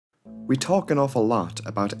We talk an awful lot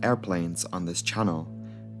about airplanes on this channel,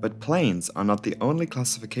 but planes are not the only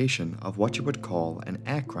classification of what you would call an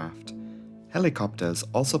aircraft. Helicopters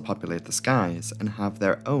also populate the skies and have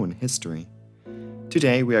their own history.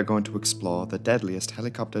 Today we are going to explore the deadliest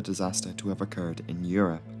helicopter disaster to have occurred in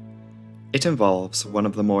Europe. It involves one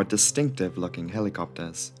of the more distinctive looking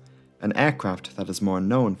helicopters, an aircraft that is more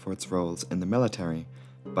known for its roles in the military,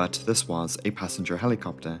 but this was a passenger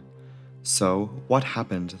helicopter. So, what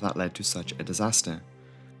happened that led to such a disaster?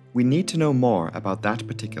 We need to know more about that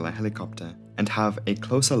particular helicopter and have a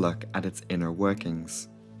closer look at its inner workings.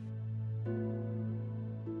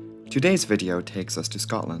 Today's video takes us to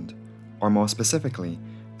Scotland, or more specifically,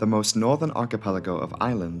 the most northern archipelago of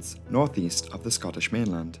islands northeast of the Scottish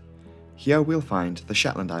mainland. Here we'll find the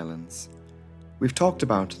Shetland Islands. We've talked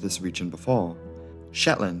about this region before.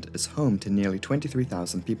 Shetland is home to nearly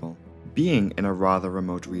 23,000 people. Being in a rather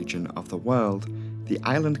remote region of the world, the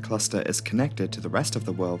island cluster is connected to the rest of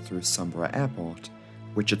the world through Sunbury Airport,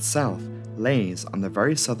 which itself lays on the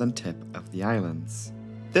very southern tip of the islands.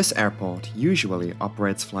 This airport usually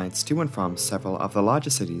operates flights to and from several of the larger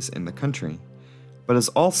cities in the country, but is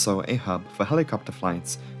also a hub for helicopter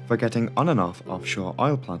flights for getting on and off offshore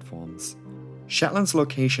oil platforms. Shetland's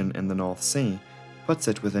location in the North Sea puts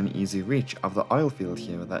it within easy reach of the oil field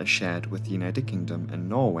here that is shared with the United Kingdom and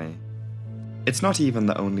Norway. It's not even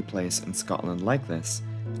the only place in Scotland like this.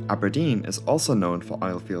 Aberdeen is also known for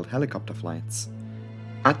oil-field helicopter flights.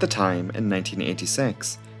 At the time, in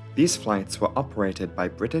 1986, these flights were operated by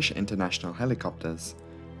British International Helicopters.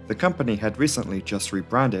 The company had recently just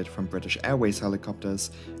rebranded from British Airways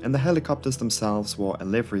helicopters, and the helicopters themselves wore a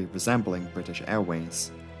livery resembling British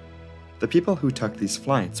Airways. The people who took these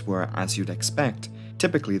flights were, as you'd expect,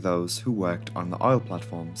 typically those who worked on the oil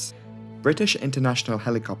platforms. British International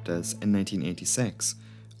Helicopters in 1986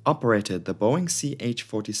 operated the Boeing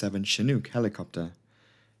CH-47 Chinook helicopter.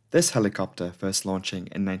 This helicopter, first launching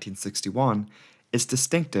in 1961, is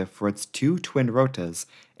distinctive for its two twin rotors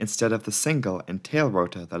instead of the single and tail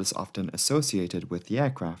rotor that is often associated with the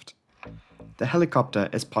aircraft. The helicopter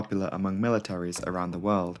is popular among militaries around the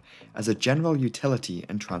world as a general utility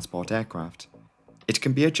and transport aircraft. It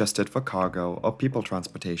can be adjusted for cargo or people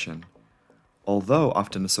transportation. Although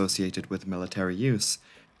often associated with military use,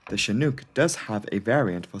 the Chinook does have a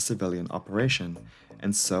variant for civilian operation,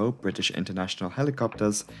 and so British International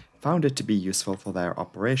Helicopters found it to be useful for their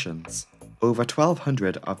operations. Over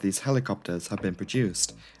 1,200 of these helicopters have been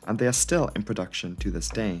produced, and they are still in production to this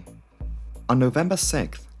day. On November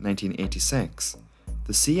 6, 1986,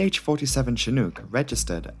 the CH-47 Chinook,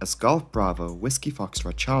 registered as Golf Bravo Whiskey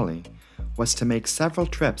Foxtrot Charlie, was to make several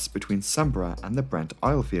trips between Sunbury and the Brent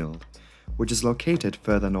oil field, which is located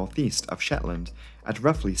further northeast of Shetland at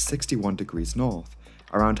roughly 61 degrees north,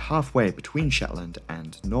 around halfway between Shetland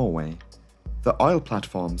and Norway. The oil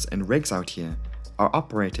platforms and rigs out here are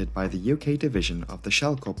operated by the UK division of the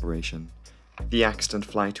Shell Corporation. The accident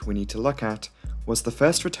flight we need to look at was the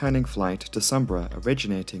first returning flight to Sunbury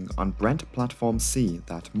originating on Brent Platform C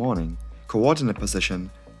that morning. Coordinate position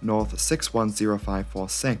north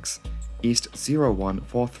 610546, east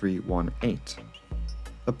 014318.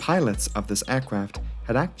 The pilots of this aircraft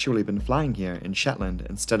had actually been flying here in Shetland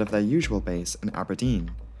instead of their usual base in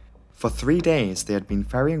Aberdeen. For 3 days they had been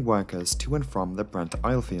ferrying workers to and from the Brent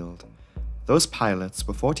oil field. Those pilots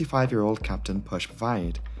were 45-year-old Captain Push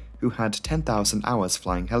Vide, who had 10,000 hours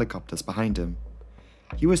flying helicopters behind him.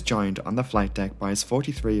 He was joined on the flight deck by his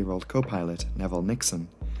 43-year-old co-pilot Neville Nixon,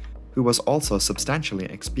 who was also substantially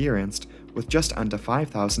experienced with just under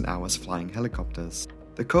 5,000 hours flying helicopters.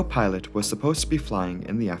 The co-pilot was supposed to be flying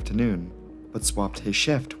in the afternoon, but swapped his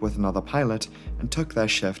shift with another pilot and took their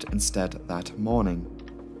shift instead that morning.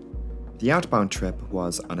 The outbound trip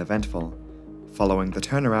was uneventful. Following the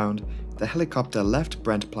turnaround, the helicopter left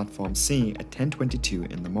Brent Platform C at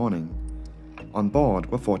 10:22 in the morning. On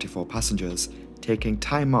board were 44 passengers, taking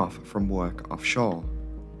time off from work offshore.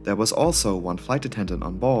 There was also one flight attendant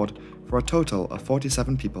on board for a total of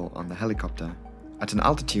 47 people on the helicopter. At an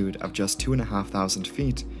altitude of just 2,500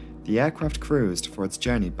 feet, the aircraft cruised for its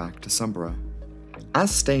journey back to Sunbury.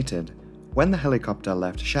 As stated, when the helicopter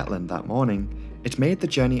left Shetland that morning, it made the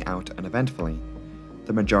journey out uneventfully.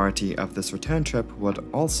 The majority of this return trip would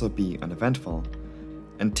also be uneventful,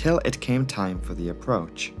 until it came time for the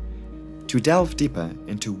approach. To delve deeper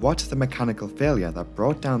into what the mechanical failure that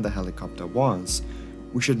brought down the helicopter was,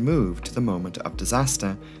 we should move to the moment of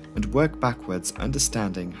disaster and work backwards,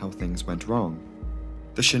 understanding how things went wrong.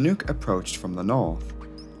 The Chinook approached from the north.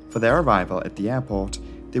 For their arrival at the airport,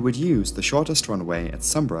 they would use the shortest runway at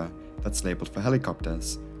Sunbury that's labelled for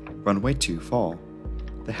helicopters, runway 24.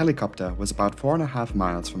 The helicopter was about 4.5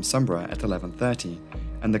 miles from Sombra at 11:30,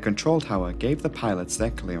 and the control tower gave the pilots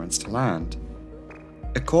their clearance to land.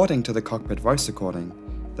 According to the cockpit voice recording,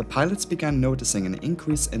 the pilots began noticing an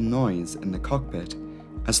increase in noise in the cockpit.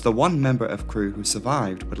 As the one member of crew who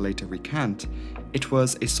survived would later recant, it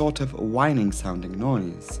was a sort of whining sounding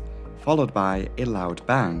noise, followed by a loud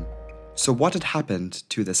bang. So what had happened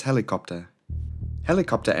to this helicopter?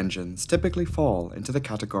 Helicopter engines typically fall into the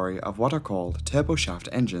category of what are called turboshaft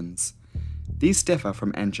engines. These differ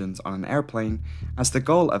from engines on an airplane, as the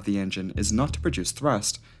goal of the engine is not to produce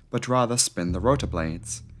thrust, but rather spin the rotor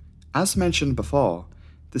blades. As mentioned before,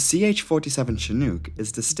 the CH-47 Chinook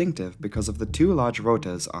is distinctive because of the two large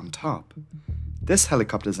rotors on top. This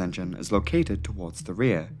helicopter's engine is located towards the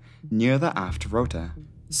rear, near the aft rotor.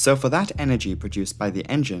 So for that energy produced by the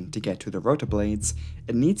engine to get to the rotor blades,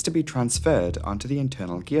 it needs to be transferred onto the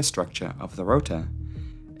internal gear structure of the rotor.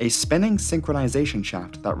 A spinning synchronization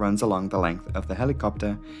shaft that runs along the length of the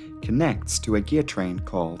helicopter connects to a gear train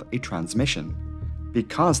called a transmission.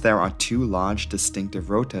 Because there are two large distinctive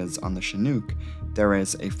rotors on the Chinook, there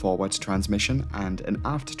is a forward transmission and an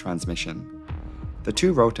aft transmission. The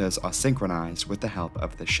two rotors are synchronized with the help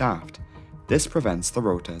of the shaft. This prevents the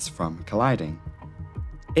rotors from colliding.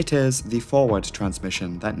 It is the forward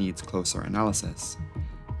transmission that needs closer analysis.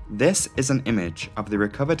 This is an image of the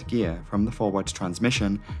recovered gear from the forward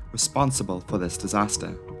transmission responsible for this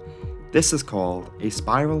disaster. This is called a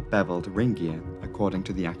spiral beveled ring gear, according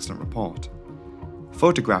to the accident report.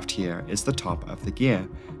 Photographed here is the top of the gear,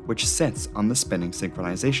 which sits on the spinning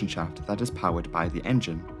synchronization shaft that is powered by the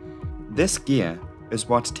engine. This gear is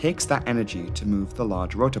what takes that energy to move the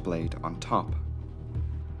large rotor blade on top.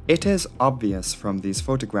 It is obvious from these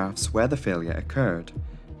photographs where the failure occurred.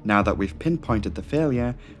 Now that we've pinpointed the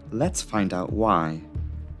failure, let's find out why.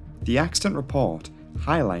 The accident report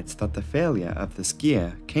highlights that the failure of this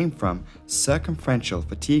gear came from circumferential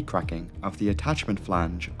fatigue cracking of the attachment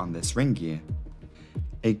flange on this ring gear.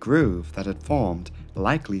 A groove that had formed,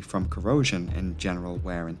 likely from corrosion and general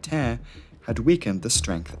wear and tear, had weakened the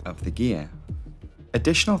strength of the gear.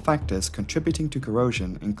 Additional factors contributing to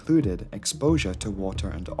corrosion included exposure to water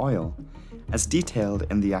and oil. As detailed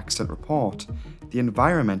in the accident report, the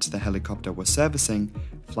environment the helicopter was servicing,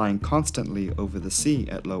 flying constantly over the sea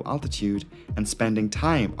at low altitude and spending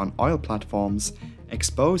time on oil platforms,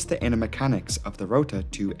 exposed the inner mechanics of the rotor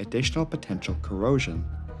to additional potential corrosion.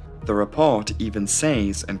 The report even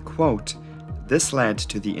says, and quote, "This led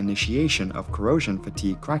to the initiation of corrosion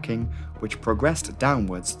fatigue cracking, which progressed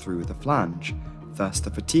downwards through the flange. Thus,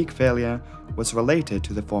 the fatigue failure was related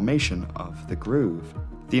to the formation of the groove."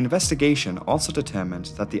 The investigation also determined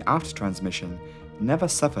that the aft transmission never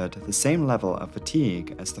suffered the same level of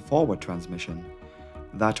fatigue as the forward transmission.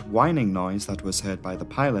 That whining noise that was heard by the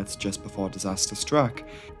pilots just before disaster struck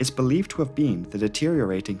is believed to have been the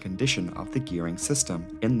deteriorating condition of the gearing system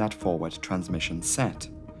in that forward transmission set.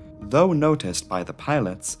 Though noticed by the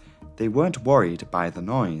pilots, they weren't worried by the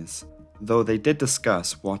noise, though they did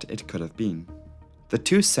discuss what it could have been. The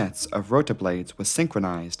two sets of rotor blades were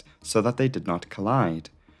synchronized so that they did not collide.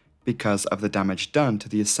 Because of the damage done to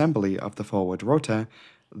the assembly of the forward rotor,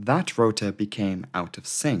 that rotor became out of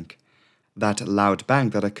sync. That loud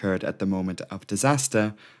bang that occurred at the moment of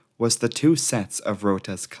disaster was the two sets of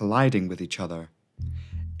rotors colliding with each other.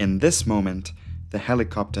 In this moment, the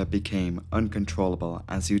helicopter became uncontrollable,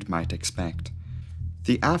 as you'd might expect.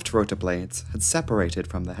 The aft rotor blades had separated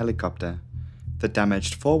from the helicopter. The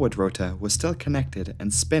damaged forward rotor was still connected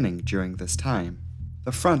and spinning during this time.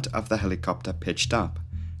 The front of the helicopter pitched up.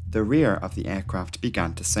 The rear of the aircraft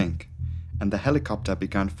began to sink, and the helicopter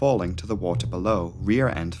began falling to the water below, rear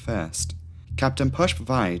end first. Captain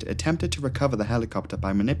Pushpavide attempted to recover the helicopter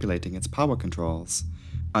by manipulating its power controls.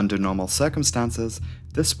 Under normal circumstances,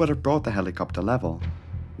 this would have brought the helicopter level.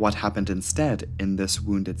 What happened instead in this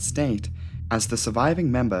wounded state, as the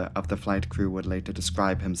surviving member of the flight crew would later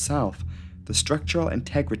describe himself, the structural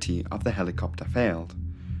integrity of the helicopter failed.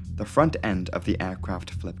 The front end of the aircraft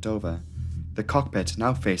flipped over, the cockpit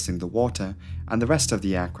now facing the water, and the rest of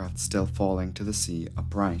the aircraft still falling to the sea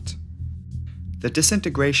upright. The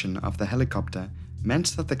disintegration of the helicopter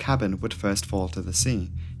meant that the cabin would first fall to the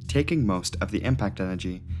sea, taking most of the impact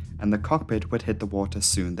energy, and the cockpit would hit the water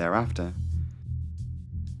soon thereafter.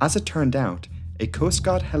 As it turned out, a Coast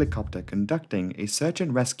Guard helicopter conducting a search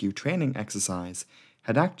and rescue training exercise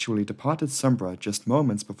had actually departed Sombra just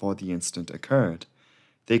moments before the incident occurred.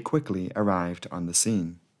 They quickly arrived on the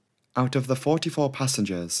scene. Out of the 44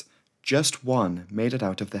 passengers, just one made it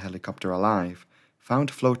out of the helicopter alive, found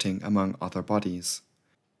floating among other bodies.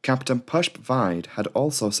 Captain Pushp-Vide had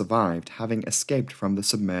also survived, having escaped from the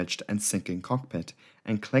submerged and sinking cockpit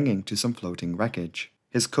and clinging to some floating wreckage.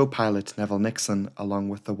 His co-pilot Neville Nixon, along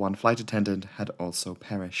with the one flight attendant, had also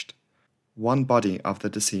perished. One body of the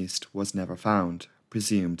deceased was never found,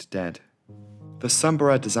 presumed dead. The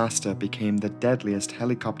Sunborough disaster became the deadliest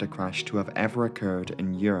helicopter crash to have ever occurred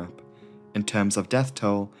in Europe. In terms of death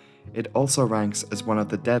toll, it also ranks as one of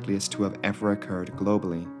the deadliest to have ever occurred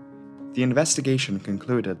globally. The investigation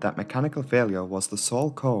concluded that mechanical failure was the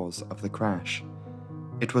sole cause of the crash.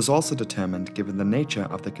 It was also determined, given the nature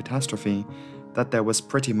of the catastrophe, that there was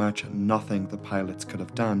pretty much nothing the pilots could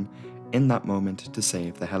have done in that moment to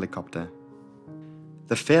save the helicopter.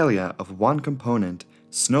 The failure of one component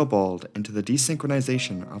snowballed into the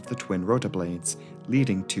desynchronization of the twin rotor blades,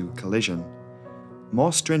 leading to collision.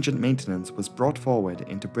 More stringent maintenance was brought forward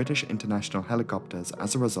into British international helicopters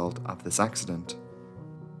as a result of this accident.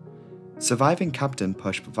 Surviving Captain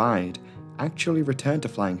Pushp-Vide actually returned to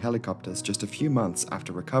flying helicopters just a few months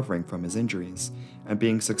after recovering from his injuries and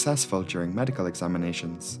being successful during medical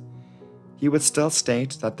examinations. He would still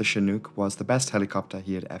state that the Chinook was the best helicopter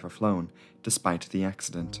he had ever flown, despite the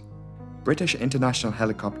accident. British international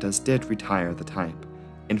helicopters did retire the type,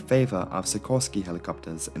 in favour of Sikorsky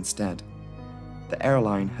helicopters instead. The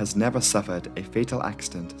airline has never suffered a fatal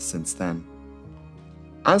accident since then.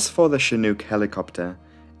 As for the Chinook helicopter,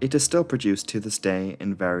 it is still produced to this day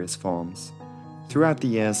in various forms. Throughout the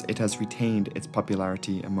years, it has retained its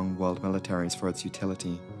popularity among world militaries for its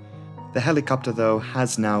utility. The helicopter, though,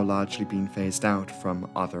 has now largely been phased out from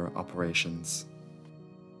other operations.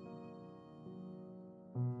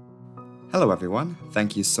 Hello everyone,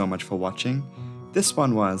 thank you so much for watching. This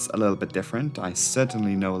one was a little bit different. I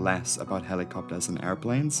certainly know less about helicopters and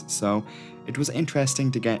airplanes, so it was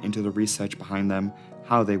interesting to get into the research behind them,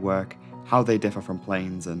 how they work, how they differ from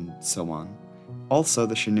planes, and so on. Also,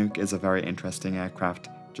 the Chinook is a very interesting aircraft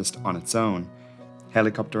just on its own.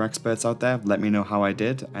 Helicopter experts out there, let me know how I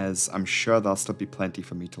did, as I'm sure there'll still be plenty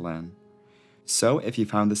for me to learn. So if you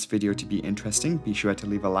found this video to be interesting, be sure to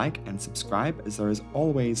leave a like and subscribe, as there is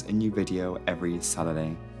always a new video every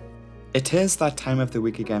Saturday. It is that time of the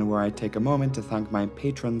week again where I take a moment to thank my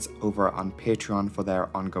patrons over on Patreon for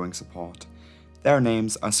their ongoing support. Their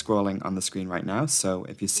names are scrolling on the screen right now, so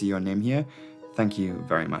if you see your name here, thank you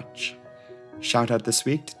very much. Shout out this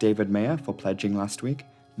week to David Mayer for pledging last week,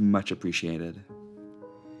 much appreciated.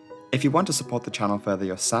 If you want to support the channel further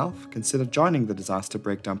yourself, consider joining the Disaster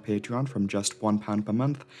Breakdown Patreon from just £1 per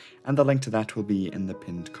month, and the link to that will be in the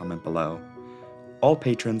pinned comment below. All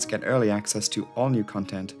patrons get early access to all new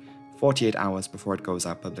content 48 hours before it goes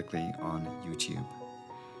out publicly on YouTube.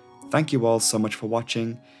 Thank you all so much for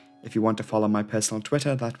watching. If you want to follow my personal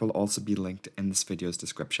Twitter, that will also be linked in this video's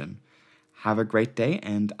description. Have a great day,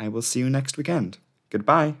 and I will see you next weekend.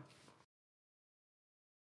 Goodbye!